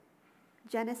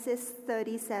Genesis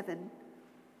 37,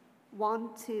 1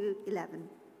 to 11.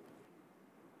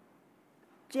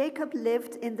 Jacob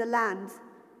lived in the land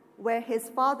where his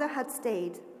father had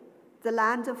stayed, the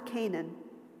land of Canaan.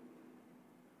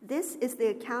 This is the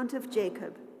account of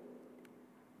Jacob.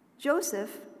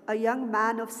 Joseph, a young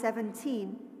man of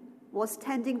 17, was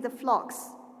tending the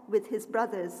flocks with his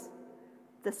brothers,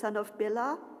 the son of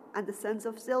Bilhah and the sons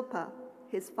of Zilpah,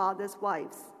 his father's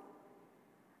wives.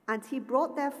 And he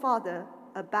brought their father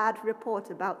a bad report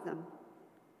about them.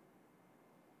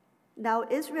 Now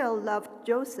Israel loved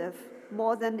Joseph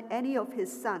more than any of his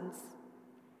sons,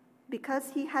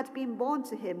 because he had been born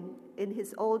to him in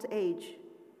his old age,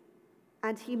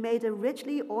 and he made a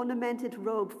richly ornamented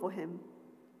robe for him.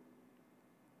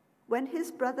 When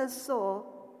his brothers saw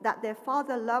that their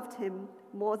father loved him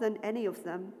more than any of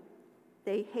them,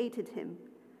 they hated him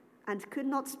and could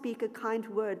not speak a kind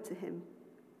word to him.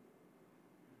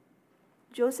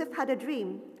 Joseph had a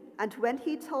dream, and when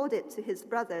he told it to his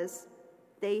brothers,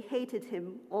 they hated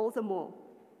him all the more.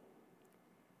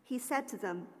 He said to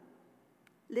them,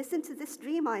 "Listen to this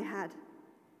dream I had.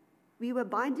 We were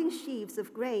binding sheaves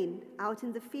of grain out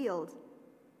in the field,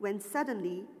 when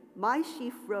suddenly my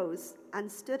sheaf rose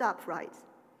and stood upright,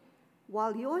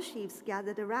 while your sheaves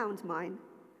gathered around mine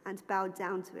and bowed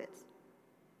down to it."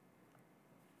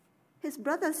 His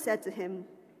brothers said to him,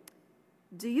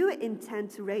 "Do you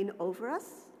intend to reign over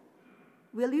us?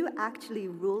 Will you actually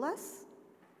rule us?"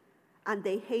 And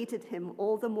they hated him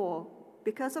all the more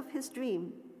because of his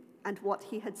dream and what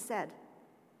he had said.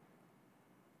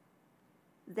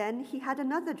 Then he had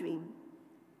another dream,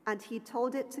 and he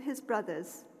told it to his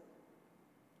brothers.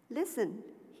 "Listen,"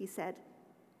 he said,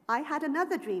 "I had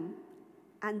another dream,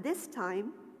 and this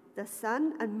time the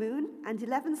sun and moon and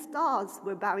 11 stars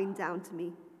were bowing down to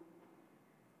me."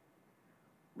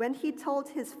 When he told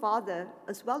his father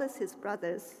as well as his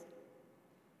brothers,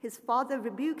 his father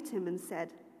rebuked him and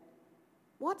said,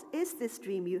 "What is this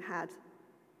dream you had?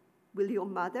 Will your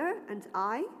mother and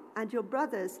I and your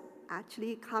brothers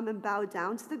actually come and bow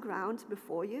down to the ground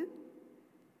before you?"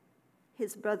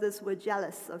 His brothers were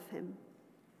jealous of him,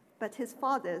 but his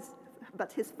father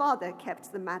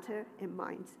kept the matter in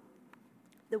mind.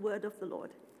 The word of the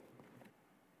Lord.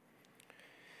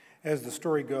 As the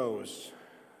story goes,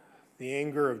 the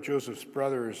anger of Joseph's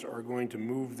brothers are going to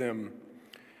move them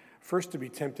first to be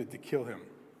tempted to kill him,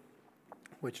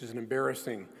 which is an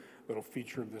embarrassing little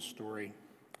feature of this story,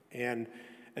 and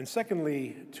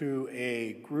secondly, to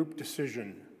a group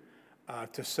decision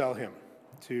to sell him,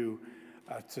 to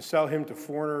sell him to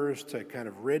foreigners, to kind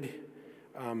of rid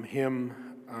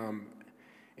him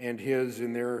and his,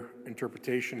 in their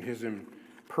interpretation, his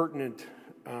impertinent,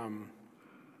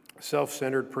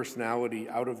 self-centered personality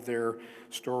out of their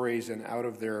stories and out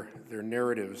of their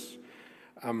narratives.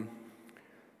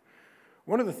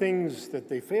 One of the things that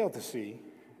they fail to see,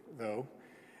 though,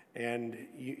 and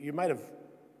you might have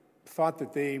thought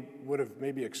that they would have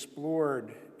maybe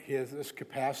explored this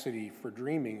capacity for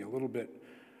dreaming a little bit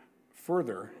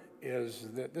further, is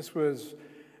that this was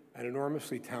an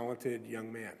enormously talented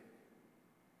young man.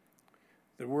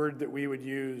 The word that we would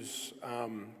use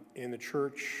in the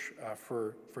church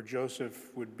for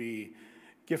Joseph would be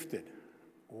gifted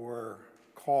or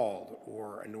called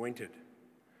or anointed.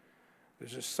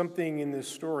 There's just something in this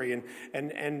story,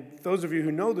 and those of you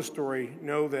who know the story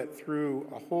know that through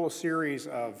a whole series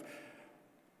of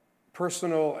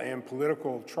personal and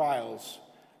political trials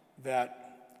that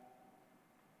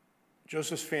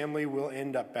Joseph's family will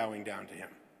end up bowing down to him.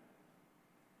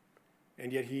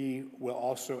 And yet he will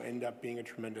also end up being a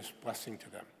tremendous blessing to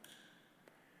them.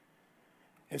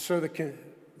 And so the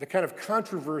kind of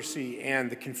controversy and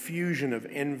the confusion of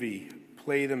envy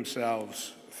play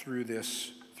themselves through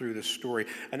this story.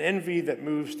 An envy that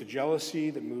moves to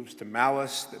jealousy, that moves to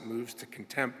malice, that moves to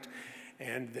contempt,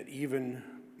 and that even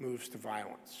moves to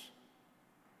violence.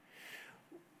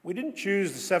 We didn't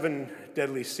choose the 7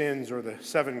 deadly sins or the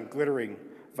 7 glittering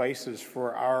vices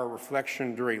for our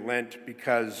reflection during Lent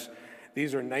because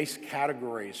these are nice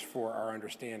categories for our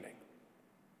understanding.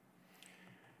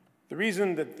 The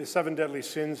reason that the 7 deadly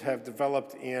sins have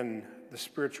developed in the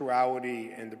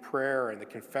spirituality and the prayer and the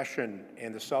confession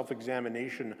and the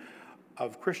self-examination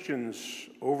of Christians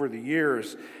over the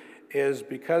years is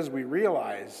because we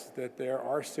realize that there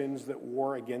are sins that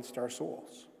war against our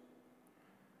souls.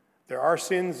 There are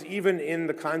sins even in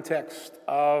the context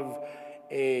of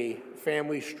a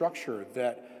family structure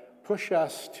that push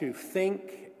us to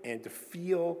think and to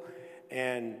feel,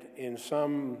 and in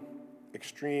some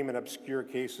extreme and obscure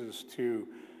cases to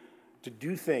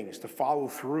do things, to follow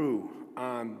through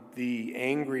on the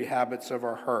angry habits of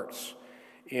our hearts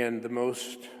in the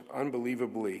most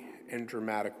unbelievably in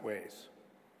dramatic ways.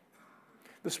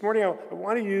 This morning, I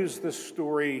want to use this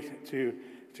story to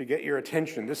get your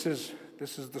attention. This is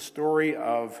the story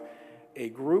of a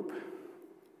group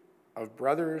of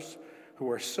brothers who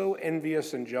are so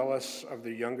envious and jealous of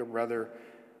their younger brother.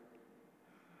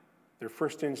 Their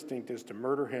first instinct is to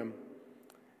murder him,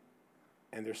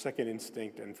 and their second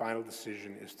instinct and final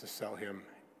decision is to sell him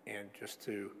and just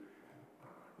to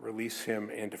release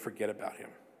him and to forget about him.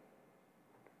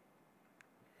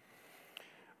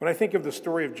 When I think of the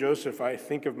story of Joseph, I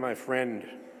think of my friend,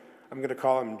 I'm going to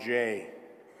call him Jay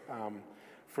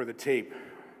for the tape.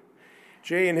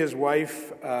 Jay and his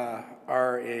wife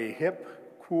are a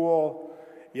hip, cool,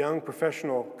 young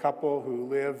professional couple who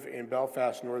live in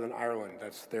Belfast, Northern Ireland.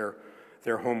 That's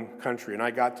their home country. And I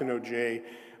got to know Jay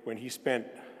when he spent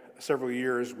several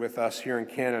years with us here in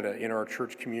Canada in our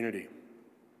church community.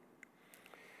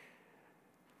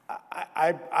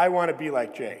 I want to be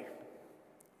like Jay.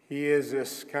 He is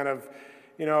this kind of,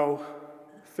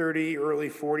 30, early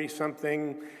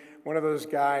 40-something, one of those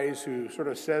guys who sort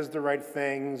of says the right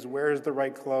things, wears the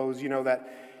right clothes,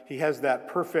 that he has that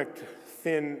perfect,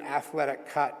 thin, athletic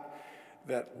cut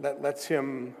that lets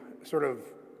him sort of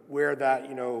wear that,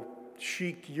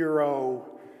 chic Euro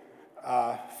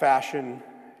fashion.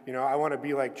 I want to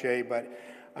be like Jay, but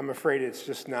I'm afraid it's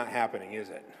just not happening, is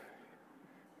it?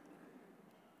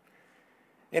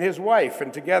 And his wife,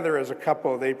 and together as a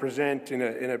couple, they present in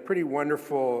a pretty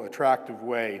wonderful, attractive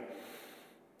way,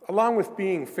 along with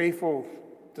being faithful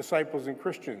disciples and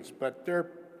Christians. But they're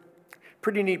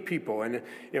pretty neat people, and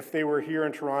if they were here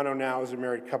in Toronto now as a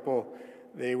married couple,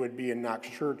 they would be in Knox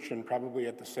Church and probably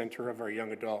at the center of our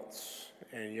young adults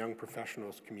and young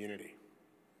professionals community.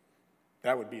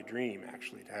 That would be a dream,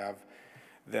 actually, to have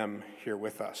them here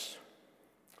with us.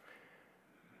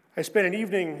 I spent an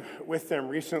evening with them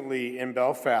recently in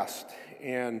Belfast,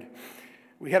 and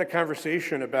we had a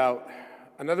conversation about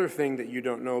another thing that you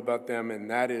don't know about them, and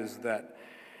that is that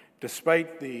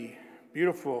despite the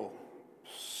beautiful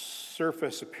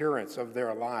surface appearance of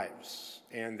their lives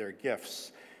and their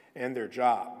gifts and their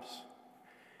jobs,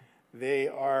 they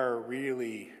are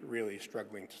really, really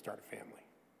struggling to start a family.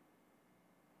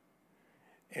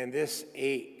 And this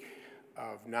ache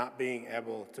of not being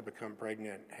able to become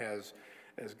pregnant has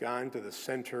gone to the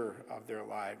center of their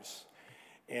lives.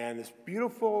 And this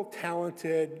beautiful,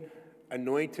 talented,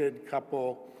 anointed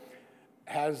couple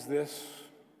has this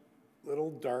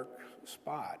little dark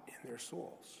spot in their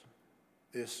souls,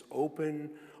 this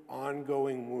open,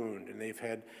 ongoing wound. And they've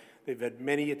had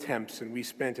many attempts, and we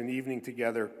spent an evening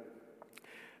together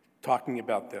talking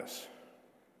about this.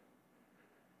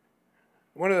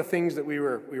 One of the things that we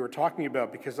were talking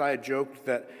about, because I had joked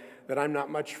that I'm not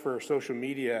much for social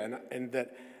media, and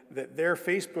that their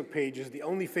Facebook page is the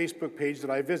only Facebook page that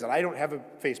I visit. I don't have a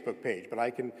Facebook page, but I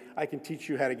can teach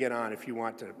you how to get on if you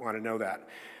want to know that.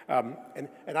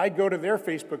 And I go to their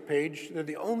Facebook page. They're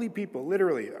the only people,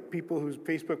 literally, people whose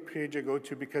Facebook page I go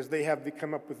to because they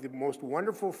come up with the most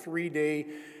wonderful 3-day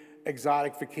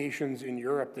exotic vacations in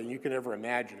Europe than you could ever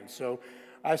imagine. And so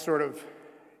I sort of,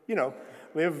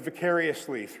 live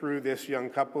vicariously through this young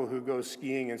couple who goes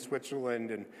skiing in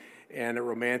Switzerland and a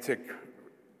romantic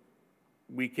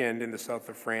weekend in the south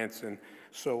of France and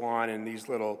so on, in these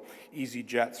little easy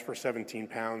jets for 17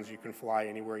 pounds. You can fly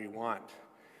anywhere you want.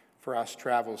 For us,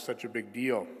 travel is such a big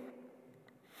deal.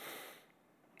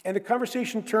 And the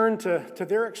conversation turned to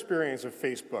their experience of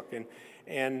Facebook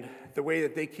and the way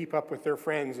that they keep up with their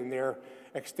friends and their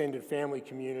extended family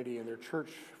community and their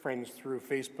church friends through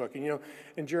Facebook.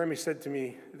 And Jeremy said to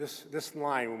me this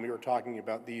line when we were talking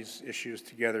about these issues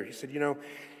together. He said,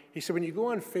 when you go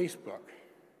on Facebook,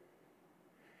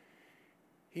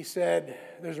 he said,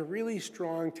 there's a really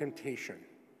strong temptation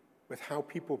with how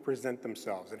people present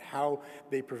themselves and how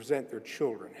they present their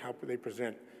children, how they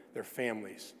present their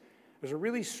families. There's a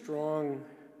really strong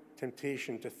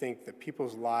temptation to think that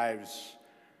people's lives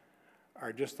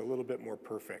are just a little bit more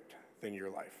perfect than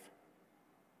your life.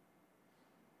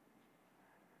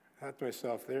 I thought to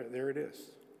myself, there it is.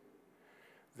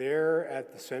 There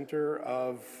at the center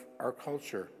of our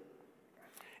culture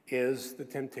is the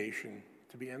temptation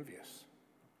to be envious.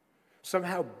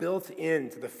 Somehow built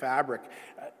into the fabric,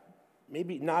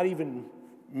 maybe not even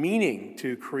meaning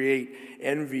to create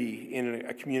envy in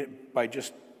a community by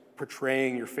just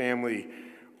portraying your family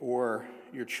or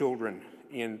your children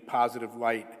in positive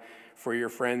light for your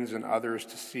friends and others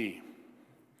to see.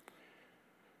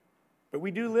 But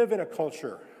we do live in a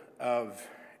culture of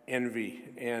envy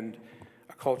and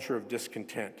a culture of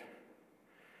discontent.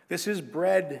 This is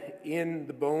bred in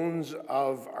the bones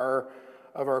of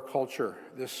our culture,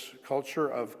 this culture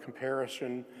of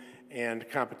comparison and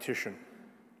competition.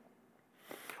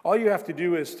 All you have to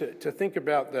do is to think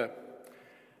about the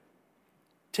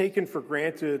taken for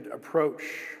granted approach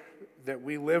that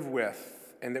we live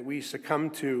with and that we succumb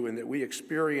to and that we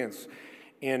experience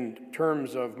in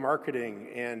terms of marketing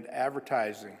and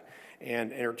advertising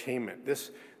and entertainment.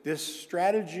 This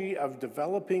strategy of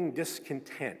developing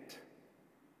discontent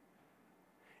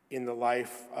in the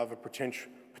life of a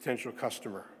potential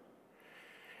customer.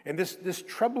 And this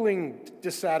troubling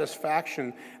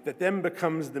dissatisfaction that then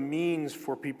becomes the means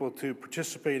for people to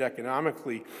participate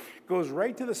economically goes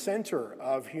right to the center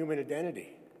of human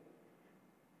identity.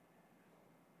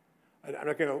 I'm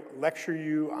not going to lecture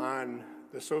you on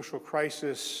the social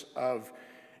crisis of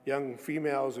young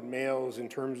females and males in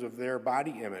terms of their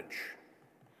body image.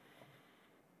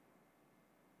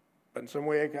 But in some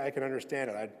way I can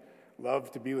understand it. I'd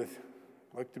love to be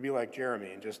like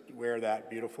Jeremy and just wear that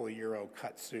beautiful Euro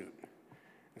cut suit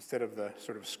instead of the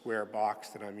sort of square box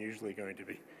that I'm usually going to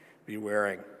be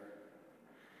wearing.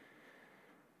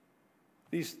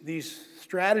 These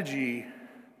strategy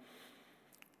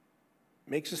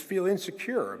makes us feel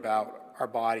insecure about our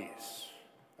bodies,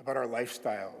 about our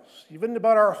lifestyles, even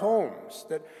about our homes,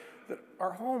 that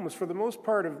our homes, for the most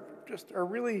part, are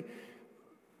really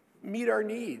meet our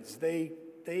needs.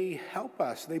 They help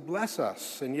us, they bless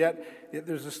us, and yet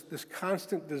there's this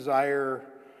constant desire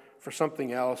for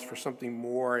something else, for something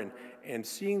more, and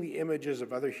seeing the images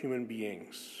of other human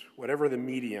beings, whatever the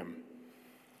medium,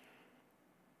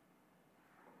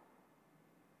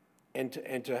 and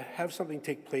to have something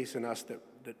take place in us that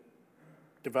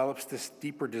develops this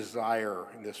deeper desire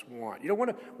and this want. You know,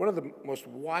 one of the most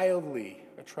wildly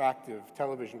attractive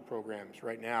television programs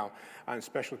right now on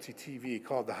specialty TV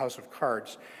called The House of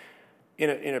Cards, in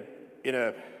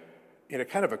a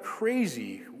kind of a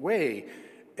crazy way,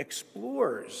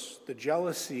 explores the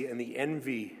jealousy and the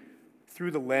envy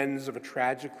through the lens of a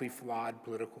tragically flawed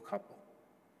political couple.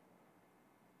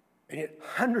 And yet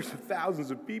hundreds of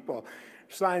thousands of people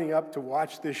signing up to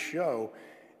watch this show,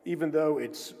 even though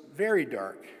it's very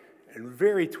dark and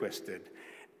very twisted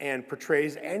and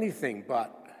portrays anything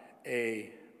but a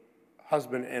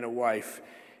husband and a wife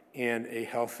in a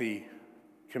healthy,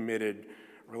 committed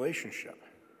relationship.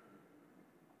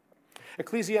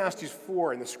 Ecclesiastes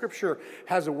 4 in the scripture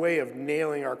has a way of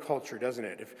nailing our culture, doesn't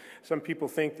it? If some people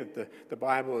think that the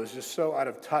Bible is just so out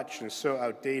of touch and so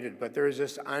outdated, but there is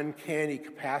this uncanny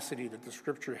capacity that the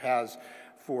scripture has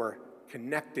for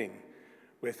connecting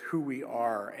with who we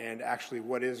are and actually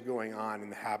what is going on in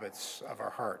the habits of our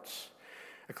hearts.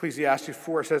 Ecclesiastes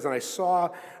 4 says, "And I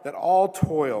saw that all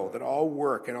toil, that all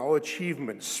work, and all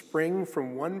achievement spring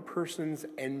from one person's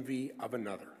envy of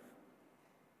another.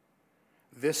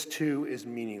 This too is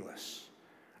meaningless,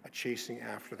 a chasing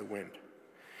after the wind."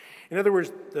 In other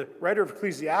words, the writer of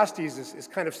Ecclesiastes is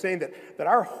kind of saying that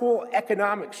our whole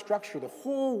economic structure, the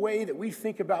whole way that we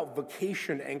think about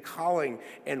vocation and calling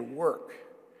and work,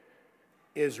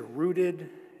 is rooted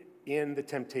in the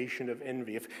temptation of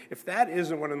envy. If that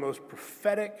isn't one of the most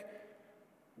prophetic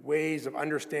ways of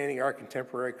understanding our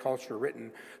contemporary culture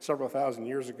written several thousand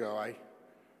years ago, I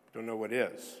don't know what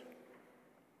is.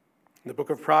 The book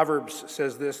of Proverbs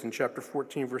says this in chapter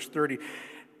 14, verse 30,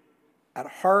 a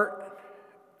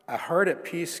heart at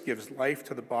peace gives life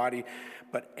to the body,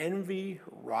 but envy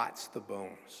rots the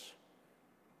bones.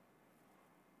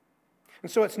 And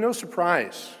so it's no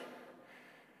surprise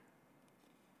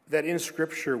that in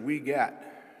Scripture we get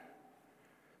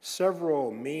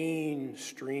several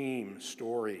mainstream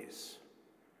stories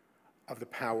of the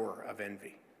power of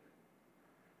envy.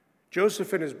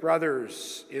 Joseph and his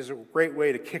brothers is a great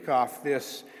way to kick off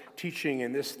this teaching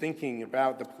and this thinking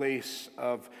about the place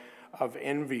of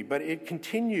envy. But it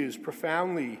continues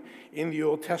profoundly in the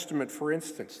Old Testament. For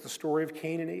instance, the story of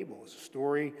Cain and Abel is a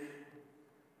story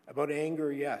about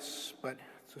anger, yes, but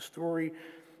it's a story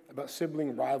about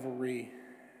sibling rivalry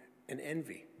and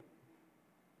envy.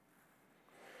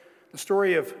 The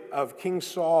story of King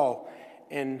Saul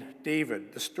and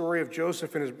David, the story of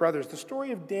Joseph and his brothers, the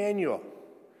story of Daniel,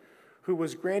 who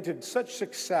was granted such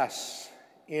success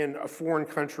in a foreign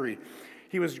country.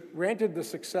 He was granted the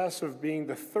success of being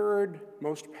the third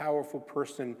most powerful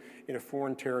person in a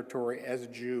foreign territory as a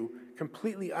Jew,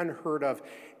 completely unheard of,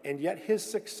 and yet his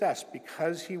success,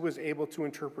 because he was able to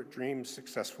interpret dreams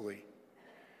successfully,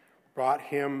 brought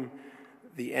him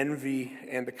the envy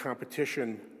and the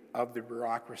competition of the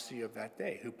bureaucracy of that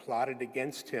day, who plotted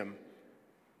against him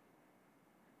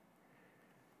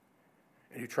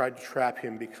and who tried to trap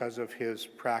him because of his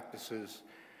practices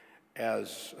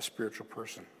as a spiritual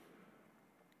person.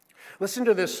 Listen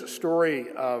to this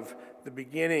story of the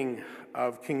beginning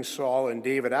of King Saul and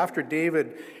David. After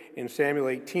David in Samuel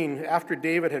 18, after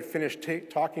David had finished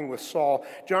talking with Saul,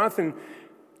 Jonathan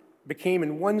became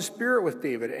in one spirit with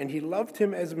David, and he loved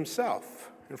him as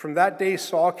himself. And from that day,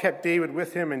 Saul kept David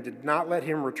with him and did not let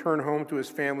him return home to his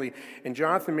family. And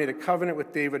Jonathan made a covenant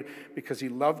with David because he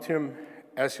loved him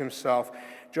as himself.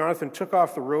 Jonathan took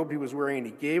off the robe he was wearing, and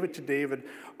he gave it to David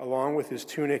along with his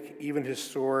tunic, even his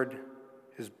sword,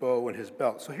 his bow, and his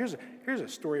belt. So here's a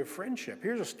story of friendship.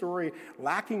 Here's a story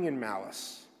lacking in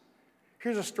malice.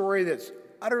 Here's a story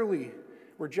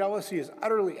where jealousy is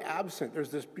utterly absent.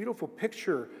 There's this beautiful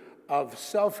picture of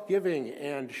self-giving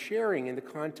and sharing in the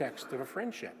context of a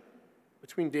friendship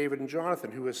between David and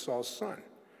Jonathan, who is Saul's son.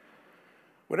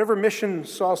 Whatever mission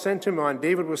Saul sent him on,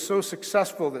 David was so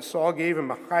successful that Saul gave him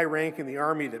a high rank in the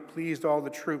army that pleased all the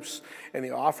troops and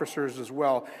the officers as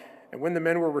well. And when the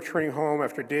men were returning home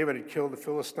after David had killed the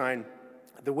Philistine,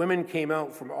 the women came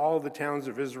out from all the towns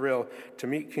of Israel to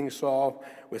meet King Saul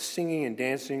with singing and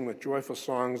dancing, with joyful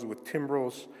songs, with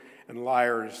timbrels and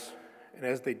lyres. And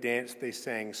as they danced, they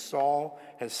sang, "Saul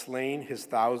has slain his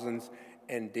thousands,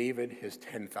 and David his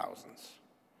 10,000s."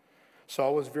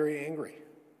 Saul was very angry.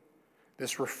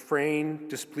 This refrain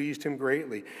displeased him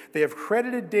greatly. They have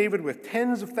credited David with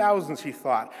tens of thousands, he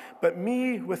thought, but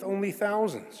me with only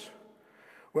thousands.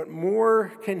 What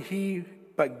more can he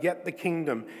but get the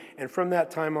kingdom? And from that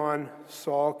time on,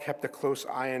 Saul kept a close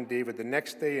eye on David. The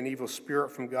next day, an evil spirit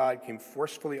from God came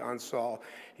forcefully on Saul.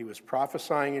 He was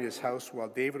prophesying in his house while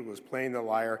David was playing the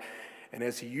lyre. And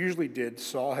as he usually did,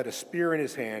 Saul had a spear in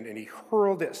his hand, and he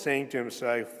hurled it, saying to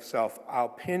himself, "I'll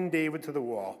pin David to the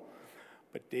wall."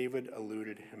 But David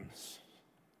eluded him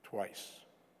twice.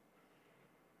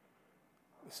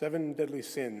 The 7 deadly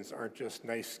sins aren't just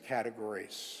nice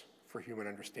categories for human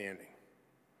understanding.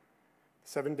 The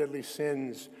 7 deadly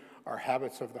sins are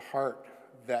habits of the heart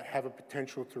that have a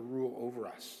potential to rule over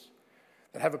us,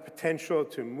 that have a potential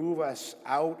to move us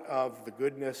out of the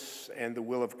goodness and the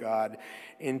will of God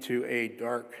into a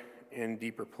dark and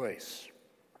deeper place.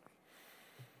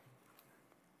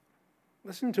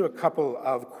 Listen to a couple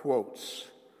of quotes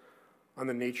on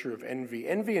the nature of envy.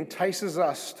 Envy entices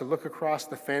us to look across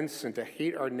the fence and to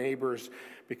hate our neighbors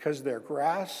because their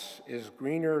grass is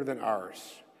greener than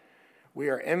ours. We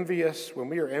are envious. When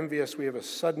we are envious, we have a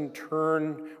sudden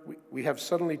turn. We have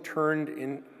suddenly turned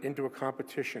into a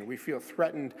competition. We feel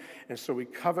threatened, and so we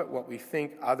covet what we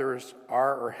think others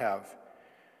are or have.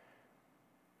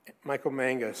 Michael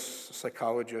Mangus, a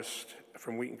psychologist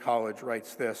from Wheaton College,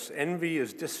 writes this: "Envy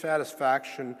is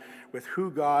dissatisfaction with who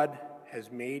God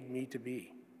has made me to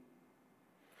be.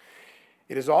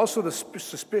 It is also the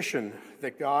suspicion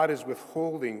that God is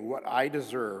withholding what I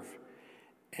deserve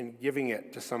and giving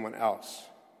it to someone else.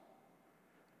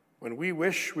 When we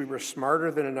wish we were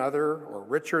smarter than another, or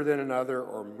richer than another,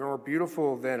 or more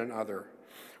beautiful than another,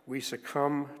 we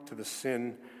succumb to the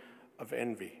sin of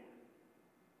envy."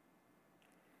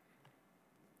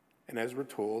 And as we're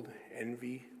told,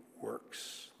 envy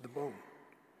works the bone.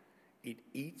 It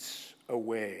eats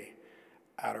away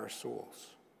at our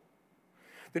souls.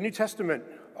 The New Testament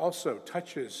also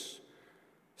touches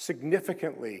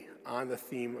significantly on the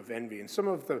theme of envy. And some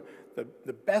of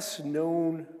the best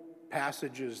known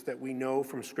passages that we know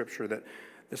from Scripture that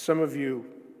some of you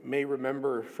may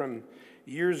remember from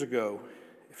years ago,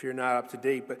 if you're not up to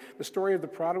date, but the story of the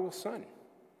prodigal son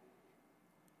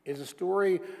is a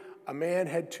story. A man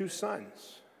had 2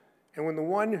 sons, and when the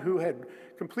one who had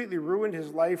completely ruined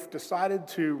his life decided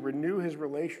to renew his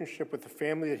relationship with the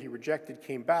family that he rejected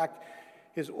came back,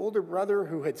 his older brother,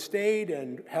 who had stayed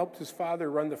and helped his father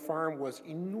run the farm, was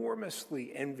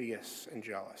enormously envious and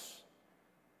jealous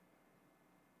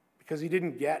because he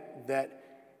didn't get that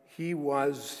he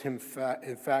was, in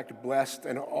fact, blessed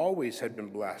and always had been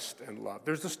blessed and loved.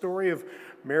 There's the story of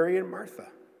Mary and Martha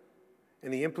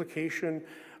and the implication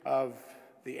of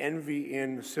the envy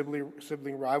in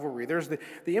sibling rivalry. There's the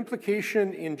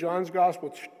implication in John's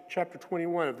Gospel, chapter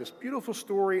 21, of this beautiful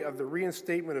story of the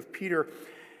reinstatement of Peter,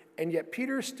 and yet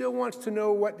Peter still wants to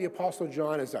know what the Apostle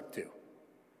John is up to.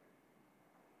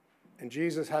 And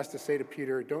Jesus has to say to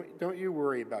Peter, don't you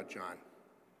worry about John.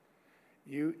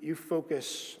 You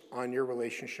focus on your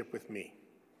relationship with me.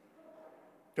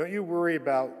 Don't you worry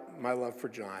about my love for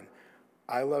John.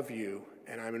 I love you,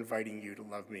 and I'm inviting you to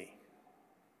love me.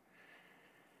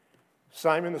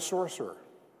 Simon the sorcerer,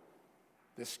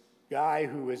 this guy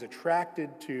who is attracted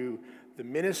to the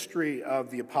ministry of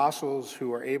the apostles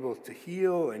who are able to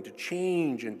heal and to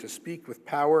change and to speak with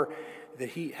power, that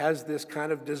he has this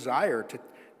kind of desire to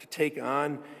take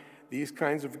on these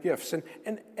kinds of gifts.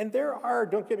 And there are,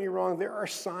 don't get me wrong, there are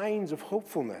signs of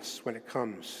hopefulness when it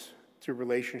comes to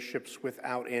relationships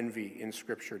without envy in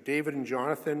Scripture. David and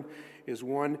Jonathan is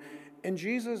one, and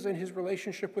Jesus and his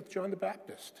relationship with John the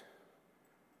Baptist.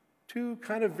 Two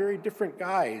kind of very different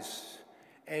guys,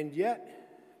 and yet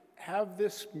have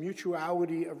this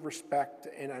mutuality of respect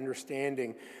and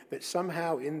understanding that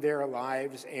somehow in their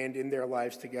lives and in their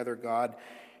lives together, God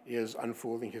is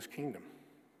unfolding his kingdom.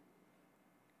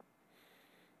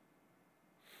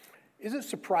 Is it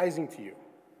surprising to you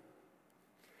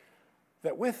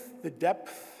that with the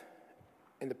depth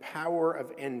and the power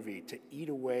of envy to eat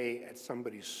away at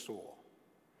somebody's soul,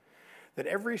 that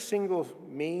every single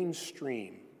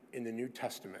mainstream in the New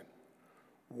Testament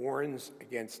warns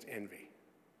against envy?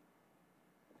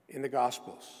 In the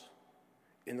Gospels,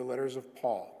 in the letters of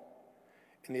Paul,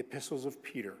 in the epistles of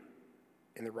Peter,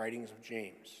 in the writings of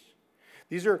James.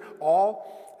 These are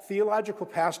all theological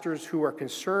pastors who are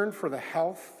concerned for the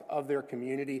health of their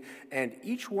community, and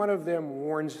each one of them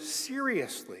warns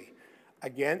seriously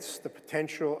against the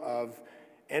potential of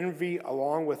envy,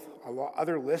 along with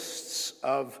other lists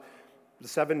of the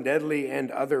 7 deadly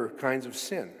and other kinds of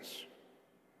sins.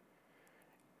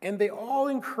 And they all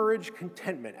encourage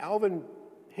contentment. Alvin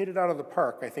hit it out of the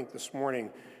park, I think, this morning.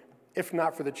 If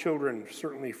not for the children,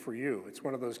 certainly for you. It's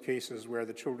one of those cases where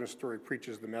the children's story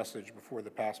preaches the message before the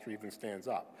pastor even stands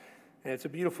up. And it's a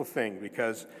beautiful thing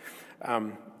because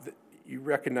you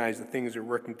recognize that things are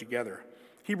working together.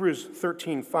 Hebrews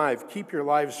 13:5, keep your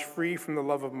lives free from the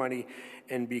love of money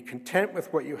and be content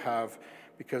with what you have,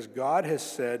 because God has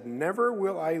said, never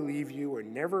will I leave you or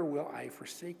never will I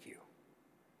forsake you.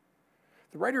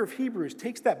 The writer of Hebrews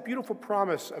takes that beautiful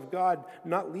promise of God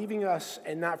not leaving us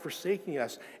and not forsaking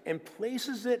us and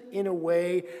places it in a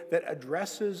way that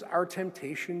addresses our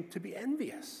temptation to be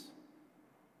envious.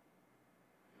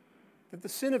 That the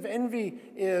sin of envy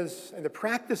is, and the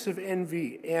practice of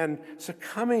envy and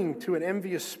succumbing to an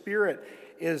envious spirit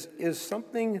is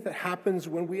something that happens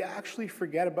when we actually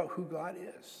forget about who God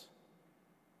is.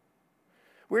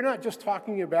 We're not just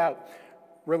talking about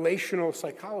relational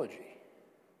psychology.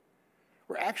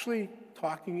 We're actually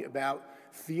talking about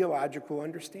theological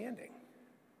understanding.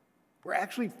 We're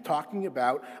actually talking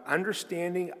about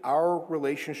understanding our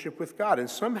relationship with God. And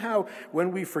somehow,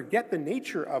 when we forget the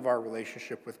nature of our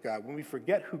relationship with God, when we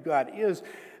forget who God is,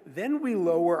 then we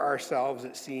lower ourselves,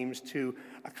 it seems, to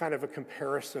a kind of a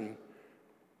comparison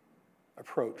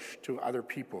approach to other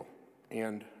people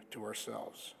and to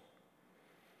ourselves.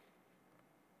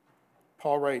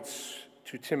 Paul writes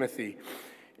to Timothy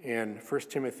in 1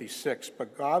 Timothy 6,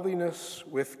 but godliness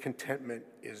with contentment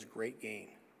is great gain.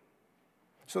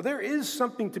 So there is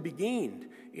something to be gained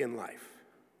in life,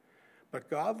 but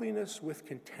godliness with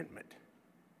contentment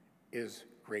is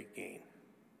great gain.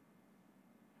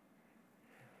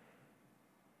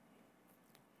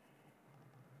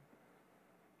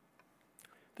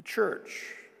 The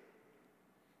church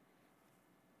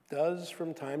does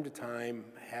from time to time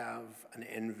have an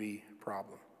envy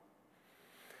problem.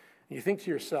 You think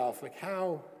to yourself, like,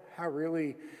 how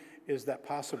really is that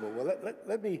possible? Well,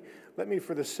 let me,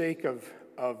 for the sake of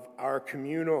our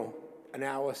communal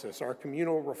analysis, our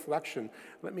communal reflection,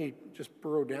 let me just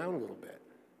burrow down a little bit.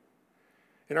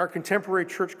 In our contemporary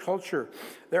church culture,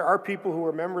 there are people who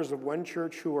are members of one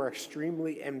church who are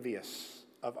extremely envious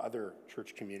of other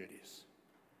church communities.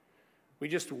 We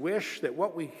just wish that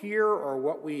what we hear or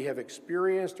what we have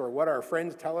experienced or what our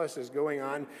friends tell us is going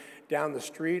on down the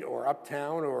street or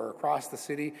uptown or across the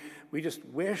city, we just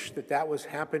wish that that was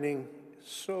happening,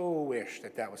 so wish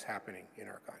that that was happening in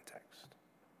our context.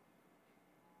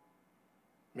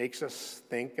 Makes us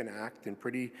think and act in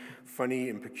pretty funny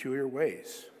and peculiar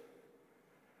ways.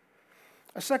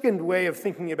 A second way of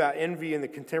thinking about envy in the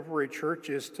contemporary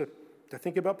church is to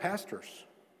think about pastors.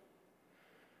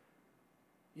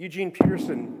 Eugene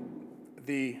Peterson,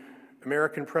 the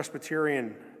American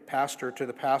Presbyterian pastor to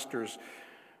the pastors,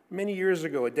 many years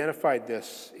ago identified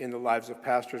this in the lives of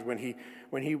pastors when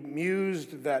he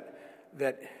mused that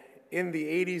in the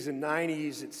 80s and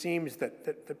 90s, it seems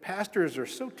that the pastors are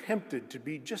so tempted to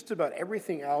be just about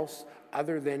everything else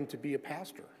other than to be a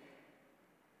pastor.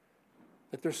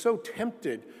 That they're so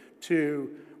tempted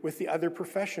with the other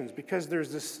professions because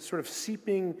there's this sort of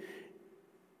seeping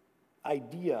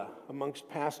idea amongst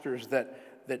pastors that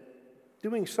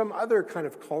doing some other kind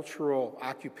of cultural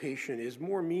occupation is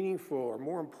more meaningful or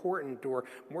more important or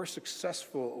more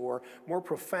successful or more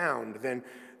profound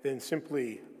than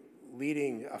simply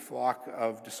leading a flock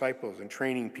of disciples and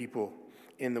training people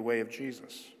in the way of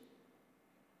Jesus.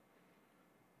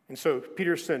 And so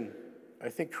Peterson, I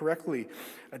think, correctly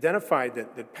identified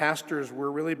that pastors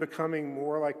were really becoming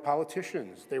more like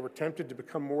politicians. They were tempted to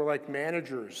become more like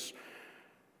managers,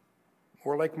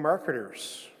 more like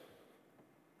marketers,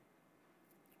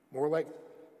 more like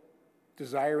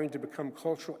desiring to become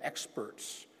cultural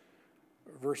experts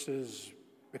versus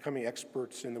becoming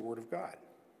experts in the Word of God.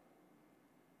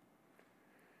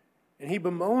 And he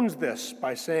bemoans this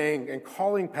by saying and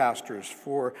calling pastors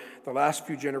for the last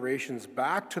few generations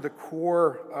back to the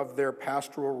core of their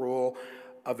pastoral role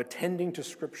of attending to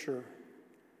Scripture,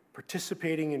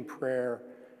 participating in prayer,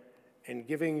 and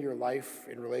giving your life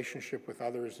in relationship with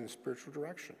others in spiritual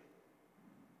direction.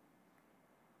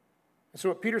 And so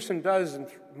what Peterson does in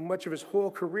much of his whole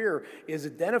career is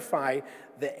identify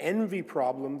the envy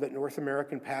problem that North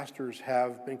American pastors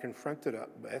have been confronted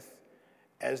with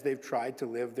as they've tried to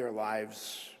live their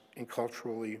lives in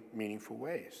culturally meaningful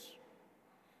ways.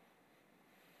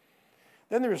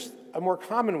 Then there's a more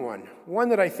common one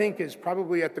that I think is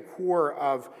probably at the core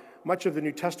of much of the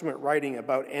New Testament writing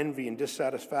about envy and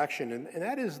dissatisfaction, and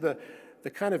that is the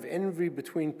kind of envy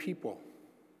between people.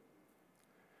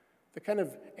 The kind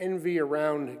of envy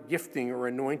around gifting or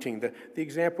anointing, the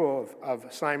example of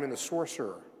Simon the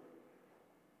sorcerer.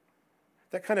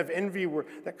 That kind of envy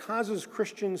that causes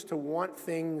Christians to want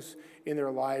things in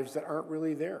their lives that aren't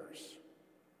really theirs.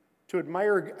 To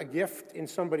admire a gift in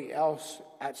somebody else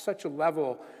at such a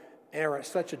level or at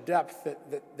such a depth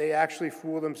that they actually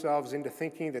fool themselves into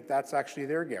thinking that that's actually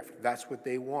their gift. That's what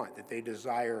they want, that they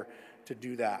desire to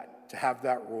do that, to have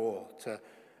that role, to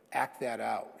act that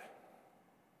out.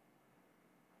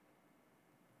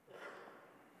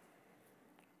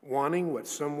 Wanting what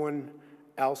someone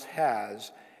else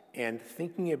has and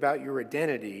thinking about your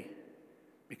identity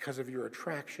because of your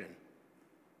attraction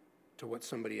to what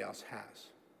somebody else has.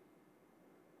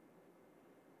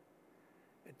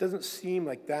 It doesn't seem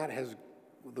like that has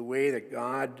the way that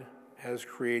God has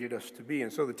created us to be.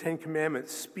 And so the Ten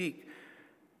Commandments speak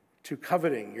to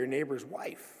coveting your neighbor's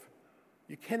wife.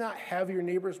 You cannot have your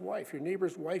neighbor's wife. Your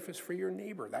neighbor's wife is for your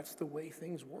neighbor. That's the way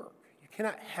things work. You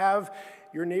cannot have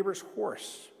your neighbor's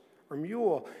horse or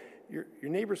mule. Your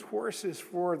neighbor's horse is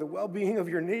for the well-being of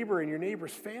your neighbor and your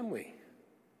neighbor's family.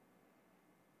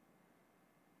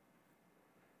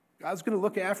 God's going to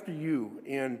look after you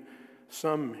in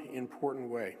some important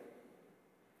way.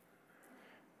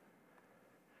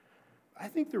 I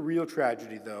think the real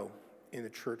tragedy, though, in the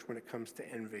church when it comes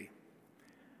to envy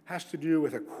has to do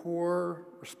with a core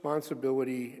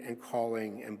responsibility and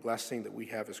calling and blessing that we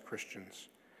have as Christians,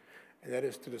 and that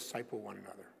is to disciple one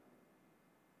another.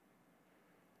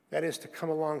 That is to come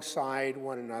alongside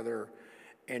one another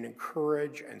and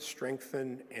encourage and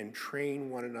strengthen and train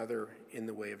one another in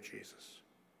the way of Jesus.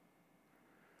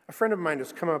 A friend of mine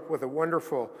has come up with a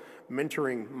wonderful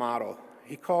mentoring model.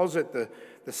 He calls it the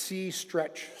See,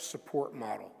 Stretch, Support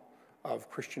model of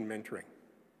Christian mentoring.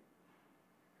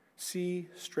 See,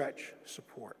 stretch,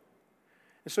 support.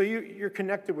 And so you're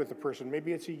connected with a person.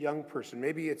 Maybe it's a young person.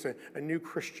 Maybe it's a new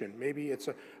Christian. Maybe it's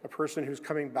a person who's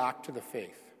coming back to the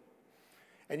faith.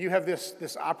 And you have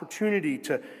this opportunity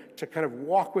to kind of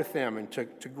walk with them and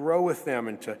to grow with them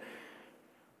and to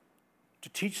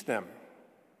teach them.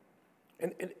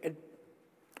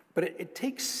 But it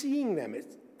takes seeing them.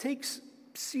 It takes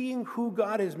seeing who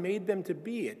God has made them to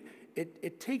be.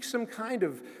 It takes some kind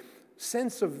of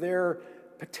sense of their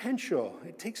potential.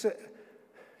 It takes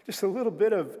just a little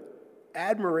bit of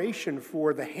admiration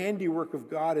for the handiwork of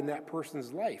God in that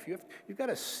person's life. You've got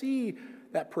to see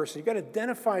that person. You've got to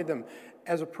identify them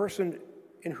as a person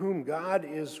in whom God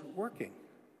is working.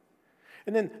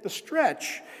 And then the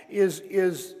stretch is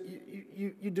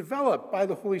you develop by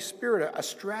the Holy Spirit a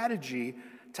strategy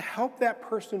to help that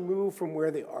person move from where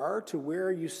they are to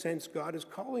where you sense God is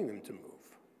calling them to move.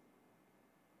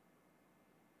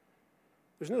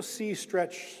 There's no see,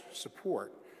 stretch,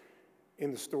 support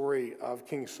in the story of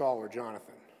King Saul or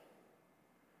Jonathan.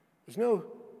 There's no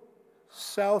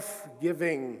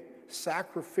self-giving,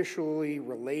 sacrificially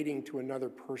relating to another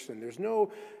person. There's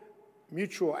no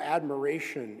mutual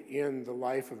admiration in the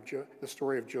life of the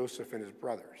story of Joseph and his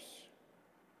brothers.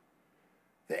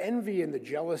 The envy and the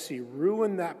jealousy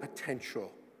ruin that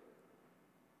potential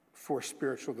for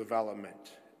spiritual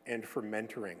development and for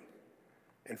mentoring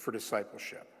and for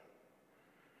discipleship.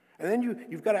 And then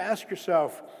you've got to ask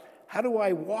yourself, how do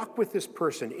I walk with this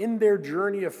person in their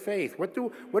journey of faith? What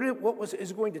is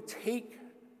it going to take?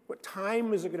 What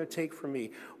time is it going to take for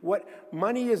me? What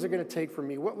money is it going to take for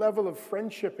me? What level of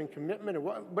friendship and commitment, and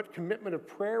what commitment of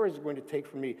prayer is it going to take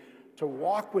for me to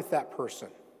walk with that person?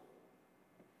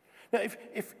 Now,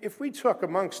 if we took,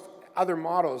 amongst other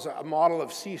models, a model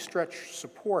of see, stretch,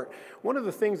 support, one of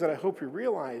the things that I hope you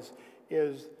realize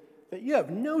is that you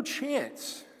have no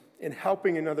chance in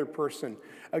helping another person,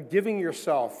 giving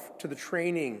yourself to the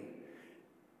training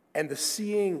and the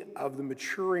seeing of the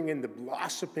maturing and the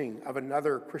blossoming of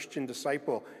another Christian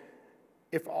disciple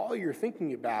if all you're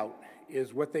thinking about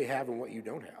is what they have and what you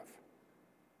don't have.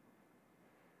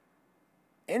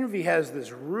 Envy has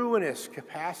this ruinous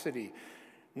capacity,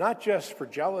 not just for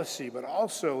jealousy, but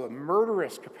also a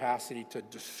murderous capacity to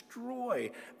destroy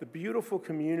the beautiful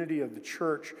community of the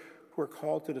church who are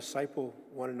called to disciple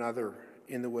one another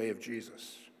in the way of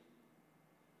Jesus.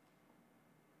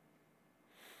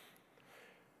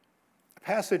 A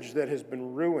passage that has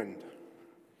been ruined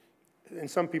in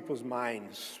some people's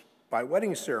minds by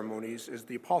wedding ceremonies is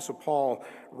the Apostle Paul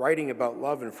writing about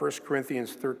love in 1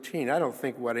 Corinthians 13. I don't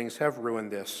think weddings have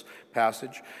ruined this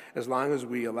passage as long as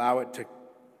we allow it to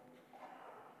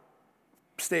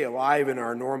stay alive in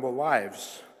our normal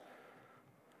lives.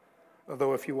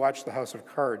 Although if you watch The House of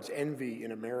Cards, envy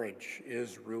in a marriage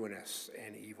is ruinous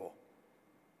and evil.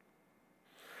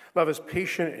 Love is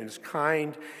patient and is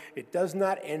kind. It does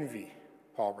not envy,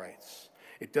 Paul writes.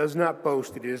 It does not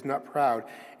boast. It is not proud.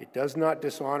 It does not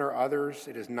dishonor others.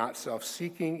 It is not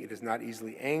self-seeking. It is not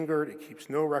easily angered. It keeps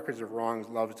no records of wrongs.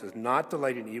 Love does not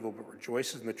delight in evil, but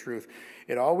rejoices in the truth.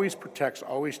 It always protects,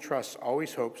 always trusts,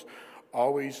 always hopes,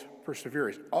 always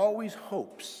perseveres. Always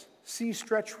hopes. See,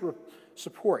 stretch,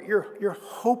 support. You're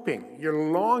hoping.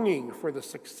 You're longing for the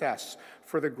success,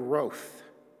 for the growth,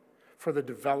 for the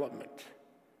development,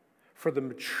 for the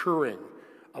maturing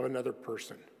of another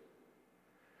person.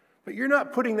 But you're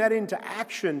not putting that into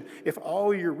action if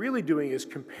all you're really doing is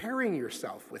comparing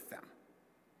yourself with them.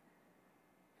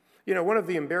 You know, one of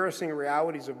the embarrassing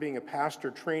realities of being a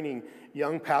pastor training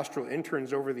young pastoral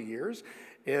interns over the years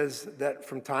is that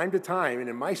from time to time, and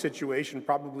in my situation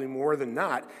probably more than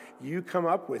not, you come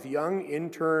up with young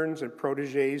interns and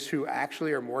proteges who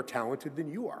actually are more talented than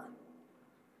you are.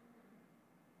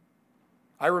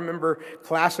 I remember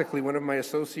classically one of my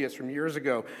associates from years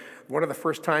ago, one of the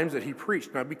first times that he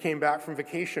preached. Now, we came back from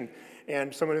vacation,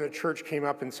 and someone in the church came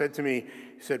up and said to me,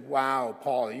 he said, "Wow,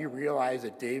 Paul, you realize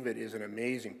that David is an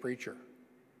amazing preacher."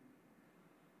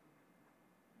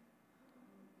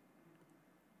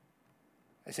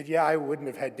 I said, "Yeah, I wouldn't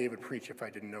have had David preach if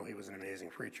I didn't know he was an amazing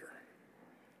preacher."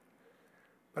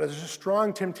 But there's a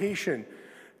strong temptation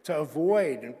to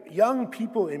avoid. And young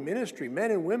people in ministry,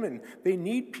 men and women, they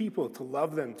need people to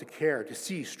love them, to care, to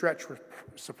see, stretch,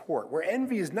 support. Where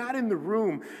envy is not in the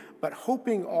room, but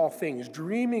hoping all things,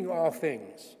 dreaming all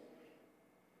things.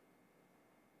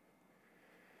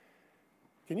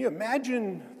 Can you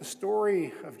imagine the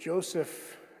story of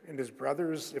Joseph and his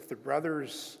brothers if the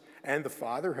brothers and the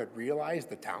father had realized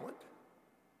the talent?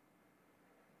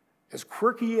 As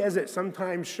quirky as it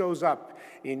sometimes shows up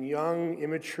in young,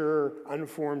 immature,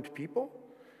 unformed people,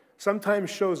 sometimes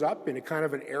shows up in a kind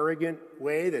of an arrogant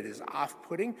way that is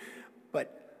off-putting,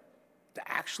 but to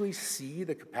actually see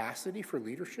the capacity for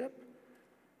leadership,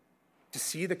 to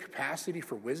see the capacity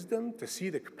for wisdom, to see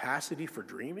the capacity for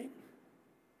dreaming,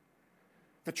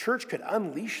 the church could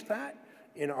unleash that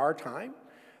in our time.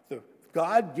 The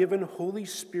God-given Holy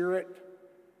Spirit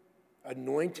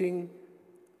anointing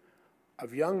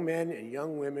of young men and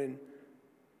young women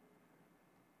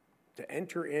to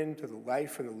enter into the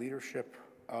life and the leadership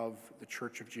of the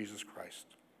Church of Jesus Christ.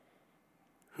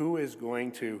 Who is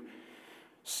going to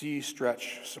see,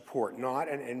 stretch, support, not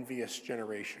an envious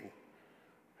generation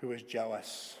who is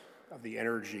jealous of the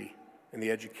energy and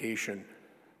the education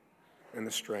and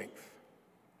the strength.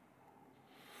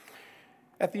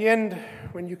 At the end,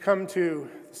 when you come to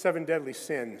the 7 deadly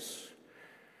sins,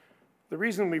 the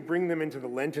reason we bring them into the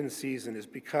Lenten season is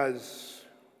because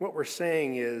what we're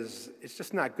saying is it's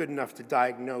just not good enough to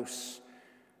diagnose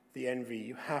the envy.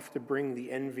 You have to bring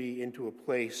the envy into a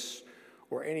place,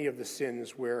 or any of the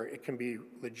sins, where it can be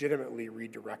legitimately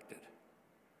redirected.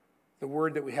 The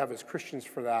word that we have as Christians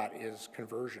for that is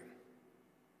conversion.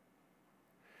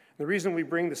 The reason we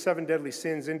bring the 7 deadly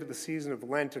sins into the season of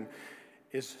Lenten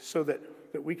is so that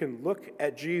we can look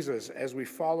at Jesus as we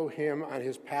follow him on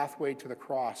his pathway to the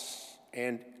cross,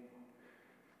 and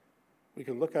we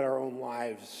can look at our own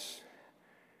lives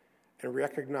and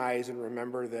recognize and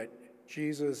remember that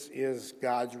Jesus is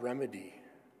God's remedy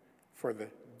for the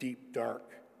deep,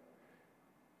 dark,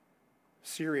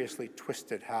 seriously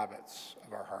twisted habits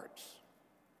of our hearts.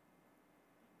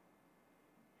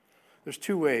 There's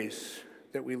 2 ways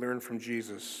that we learn from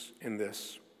Jesus in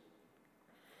this.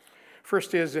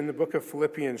 First is in the book of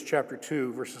Philippians chapter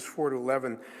 2, verses 4 to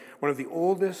 11. One of the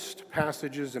oldest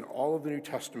passages in all of the New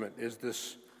Testament is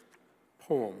this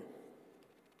poem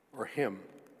or hymn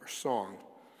or song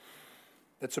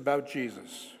that's about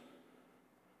Jesus.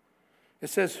 It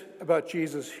says about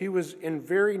Jesus, he was in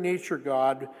very nature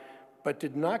God, but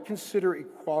did not consider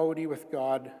equality with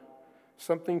God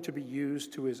something to be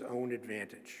used to his own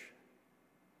advantage.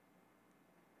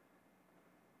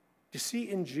 You see,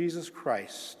 in Jesus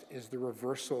Christ is the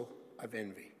reversal of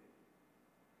envy.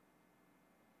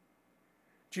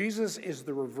 Jesus is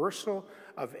the reversal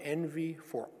of envy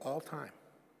for all time.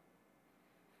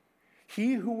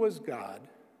 He who was God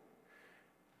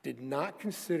did not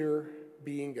consider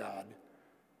being God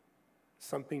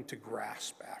something to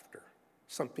grasp after,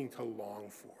 something to long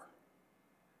for.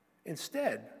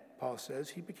 Instead, Paul says,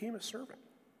 he became a servant.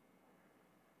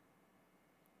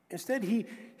 Instead,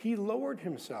 he lowered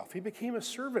himself. He became a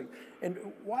servant. And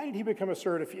why did he become a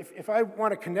servant? If I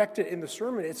want to connect it in the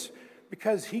sermon, it's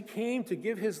because he came to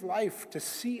give his life to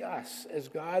see us as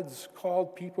God's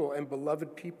called people and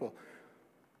beloved people,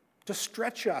 to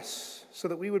stretch us so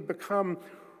that we would become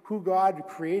who God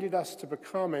created us to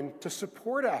become, and to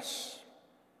support us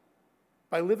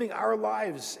by living our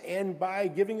lives and by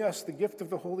giving us the gift of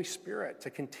the Holy Spirit to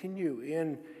continue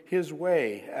in his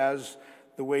way as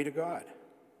the way to God.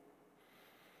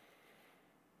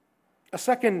 A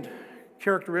second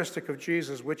characteristic of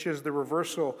Jesus, which is the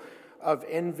reversal of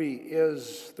envy,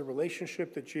 is the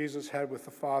relationship that Jesus had with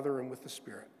the Father and with the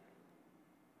Spirit.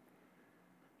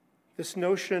 This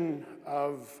notion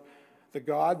of the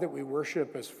God that we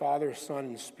worship as Father, Son,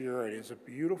 and Spirit is a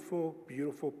beautiful,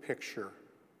 beautiful picture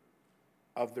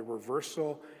of the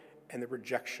reversal and the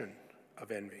rejection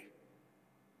of envy.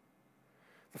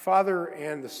 The Father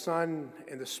and the Son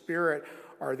and the Spirit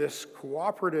are this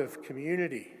cooperative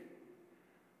community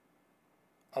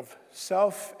of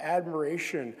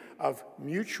self-admiration, of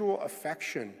mutual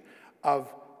affection,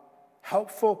 of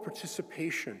helpful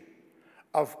participation,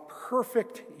 of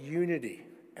perfect unity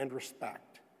and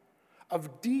respect,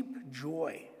 of deep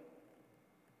joy.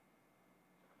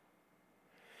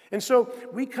 And so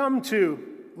we come to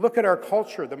look at our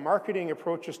culture, the marketing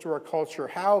approaches to our culture,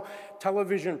 how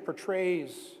television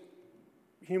portrays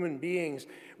human beings.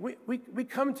 We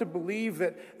come to believe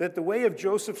that the way of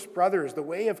Joseph's brothers, the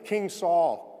way of King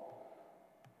Saul,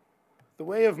 the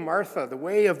way of Martha, the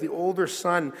way of the older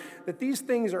son, that these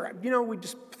things are, we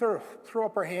just throw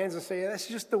up our hands and say, that's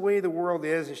just the way the world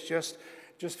is. It's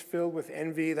just filled with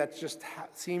envy. That just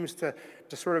seems to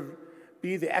sort of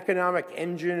be the economic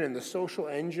engine and the social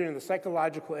engine and the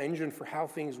psychological engine for how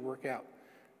things work out.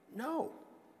 No,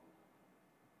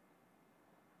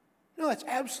 that's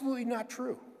absolutely not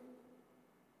true.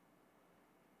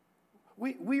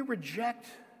 We reject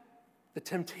the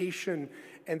temptation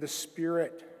and the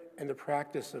spirit and the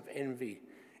practice of envy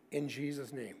in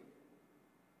Jesus' name.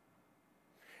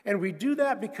 And we do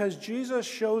that because Jesus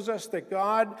shows us that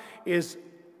God is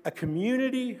a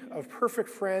community of perfect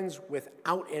friends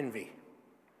without envy,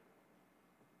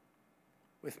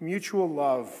 with mutual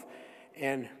love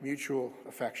and mutual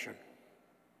affection.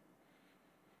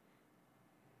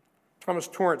 Thomas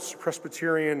Torrance,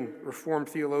 Presbyterian Reformed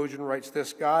theologian, writes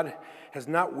this: God has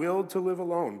not willed to live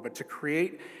alone, but to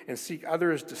create and seek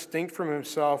others distinct from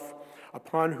himself,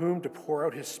 upon whom to pour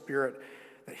out his Spirit,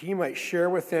 that he might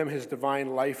share with them his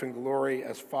divine life and glory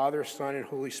as Father, Son, and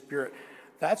Holy Spirit.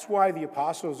 That's why the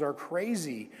apostles are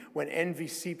crazy when envy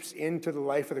seeps into the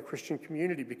life of the Christian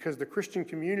community, because the Christian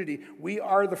community, we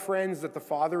are the friends that the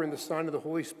Father and the Son and the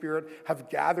Holy Spirit have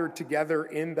gathered together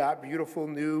in that beautiful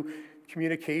new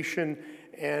communication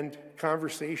and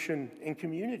conversation and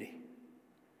community.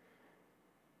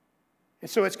 And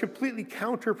so it's completely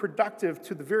counterproductive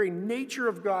to the very nature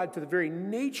of God, to the very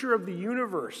nature of the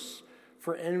universe,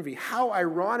 for envy. How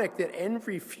ironic that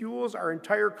envy fuels our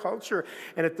entire culture,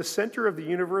 and at the center of the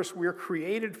universe, we are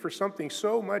created for something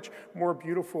so much more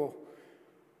beautiful.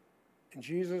 And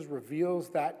Jesus reveals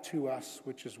that to us,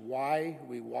 which is why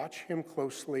we watch him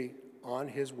closely on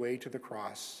his way to the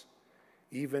cross,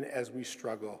 even as we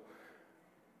struggle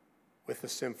with the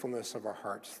sinfulness of our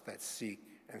hearts that seek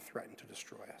and threaten to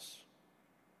destroy us.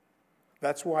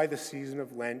 That's why the season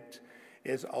of Lent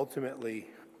is ultimately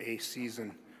a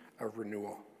season of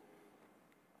renewal.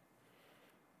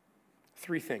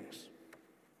 3 things.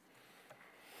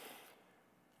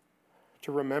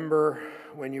 To remember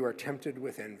when you are tempted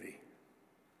with envy.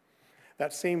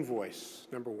 That same voice,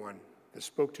 number 1, that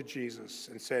spoke to Jesus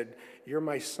and said, "You're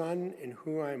my son in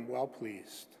whom I am well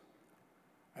pleased.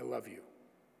 I love you,"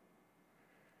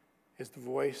 is the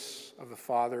voice of the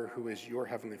Father who is your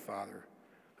heavenly Father,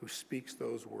 who speaks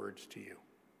those words to you.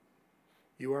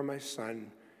 You are my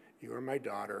son, you are my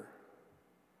daughter,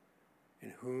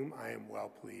 in whom I am well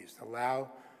pleased. Allow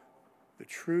the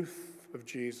truth of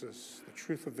Jesus, the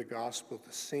truth of the gospel,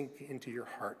 to sink into your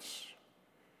hearts.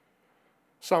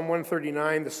 Psalm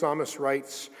 139, the psalmist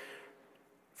writes,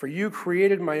 "For you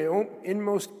created my own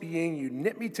inmost being, you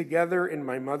knit me together in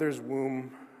my mother's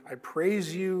womb. I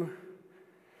praise you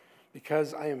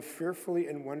because I am fearfully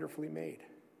and wonderfully made."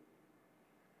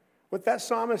 What that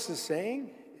psalmist is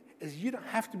saying is you don't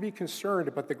have to be concerned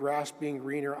about the grass being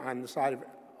greener on the side of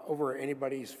over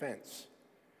anybody's fence.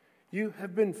 You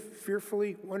have been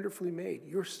fearfully, wonderfully made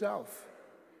yourself.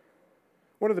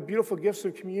 One of the beautiful gifts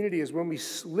of community is when we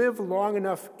live long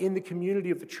enough in the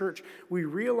community of the church, we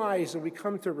realize and we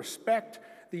come to respect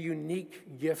the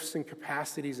unique gifts and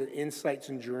capacities and insights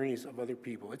and journeys of other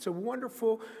people. It's a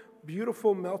wonderful,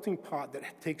 beautiful melting pot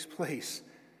that takes place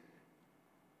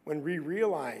when we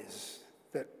realize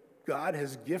that God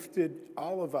has gifted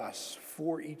all of us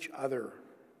for each other.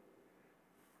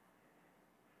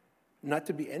 Not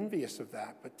to be envious of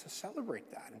that, but to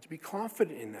celebrate that and to be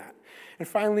confident in that. And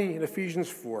finally, in Ephesians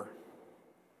 4,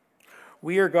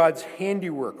 we are God's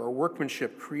handiwork or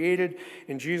workmanship, created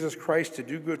in Jesus Christ to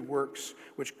do good works,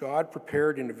 which God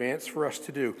prepared in advance for us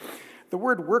to do. The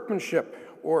word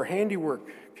workmanship or handiwork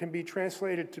can be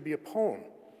translated to be a poem.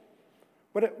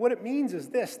 What it means is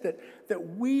this,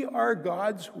 that we are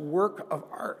God's work of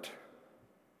art.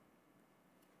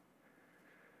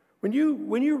 When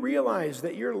you realize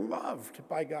that you're loved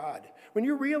by God, when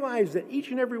you realize that each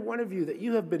and every one of you, that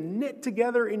you have been knit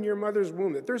together in your mother's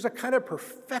womb, that there's a kind of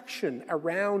perfection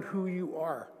around who you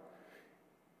are.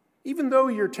 Even though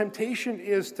your temptation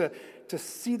is to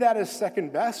see that as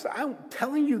second best, I'm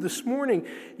telling you this morning,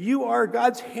 you are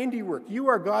God's handiwork. You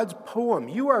are God's poem.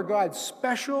 You are God's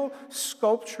special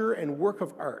sculpture and work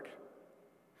of art.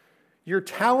 Your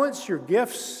talents, your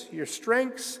gifts, your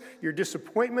strengths, your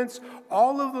disappointments,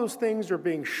 all of those things are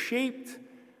being shaped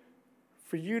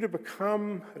for you to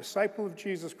become a disciple of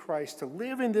Jesus Christ, to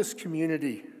live in this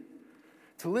community,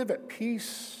 to live at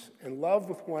peace and love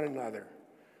with one another,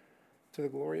 to the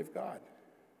glory of God,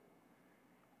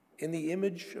 in the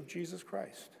image of Jesus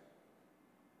Christ,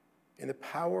 in the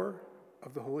power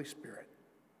of the Holy Spirit.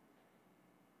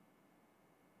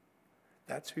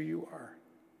 That's who you are.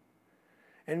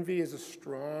 Envy is a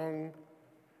strong,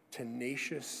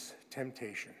 tenacious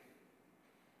temptation.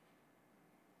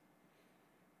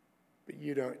 But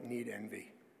you don't need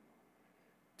envy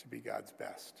to be God's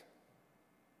best.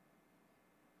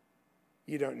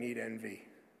 You don't need envy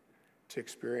to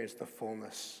experience the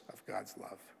fullness of God's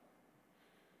love.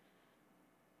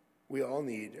 We all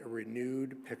need a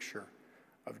renewed picture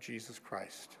of Jesus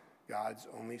Christ, God's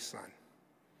only Son,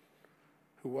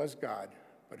 who was God,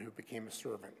 but who became a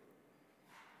servant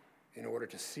in order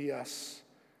to see us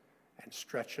and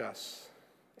stretch us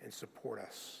and support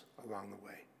us along the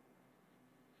way.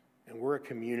 And we're a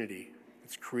community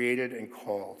that's created and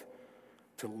called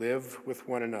to live with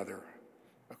one another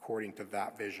according to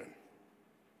that vision.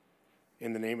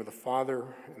 In the name of the Father,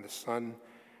 and the Son,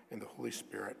 and the Holy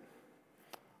Spirit.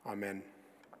 Amen.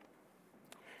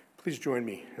 Please join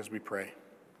me as we pray.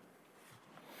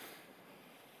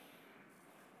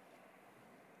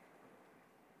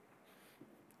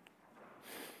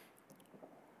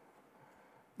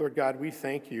 Lord God, we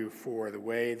thank you for the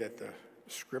way that the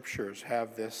Scriptures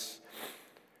have this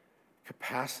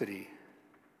capacity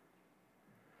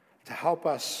to help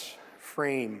us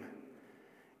frame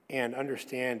and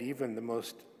understand even the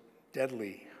most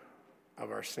deadly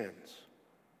of our sins.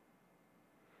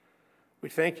 We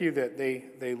thank you that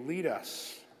they lead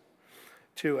us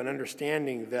to an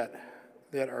understanding that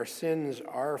our sins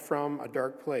are from a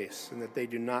dark place and that they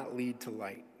do not lead to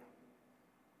light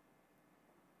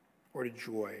or to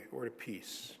joy or to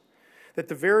peace. That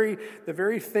the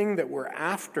very thing that we're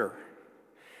after,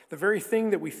 the very thing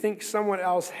that we think someone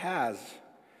else has,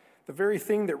 the very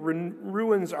thing that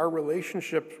ruins our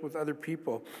relationships with other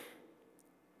people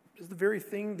is the very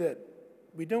thing that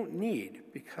we don't need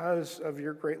because of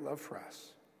your great love for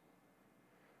us.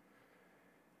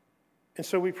 And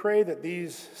so we pray that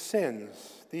these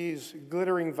sins, these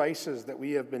glittering vices that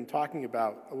we have been talking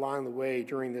about along the way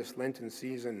during this Lenten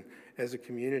season as a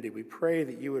community, we pray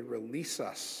that you would release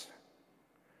us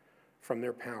from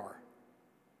their power.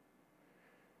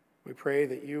 We pray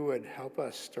that you would help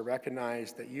us to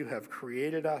recognize that you have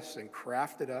created us and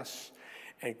crafted us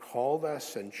and called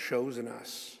us and chosen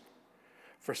us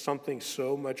for something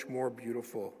so much more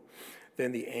beautiful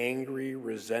than the angry,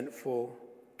 resentful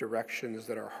directions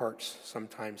that our hearts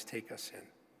sometimes take us in.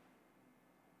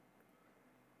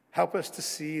 Help us to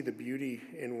see the beauty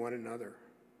in one another,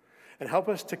 and help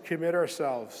us to commit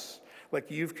ourselves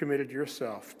like you've committed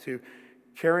yourself to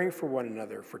caring for one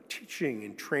another, for teaching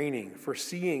and training, for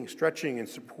seeing, stretching, and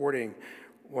supporting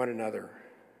one another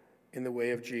in the way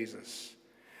of Jesus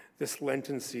this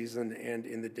Lenten season and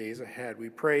in the days ahead. We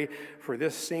pray for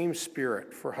this same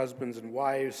spirit for husbands and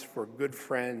wives, for good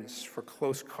friends, for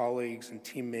close colleagues and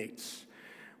teammates.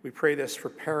 We pray this for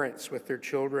parents with their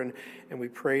children, and we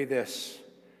pray this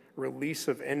release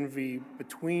of envy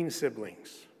between siblings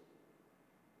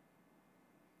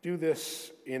Do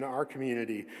this in our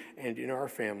community and in our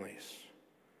families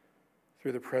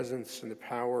through the presence and the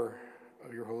power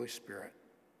of your Holy Spirit.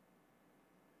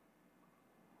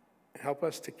 And help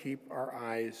us to keep our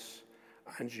eyes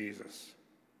on Jesus,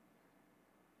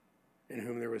 in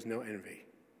whom there was no envy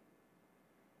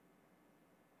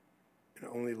and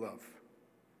only love.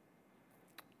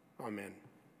 Amen.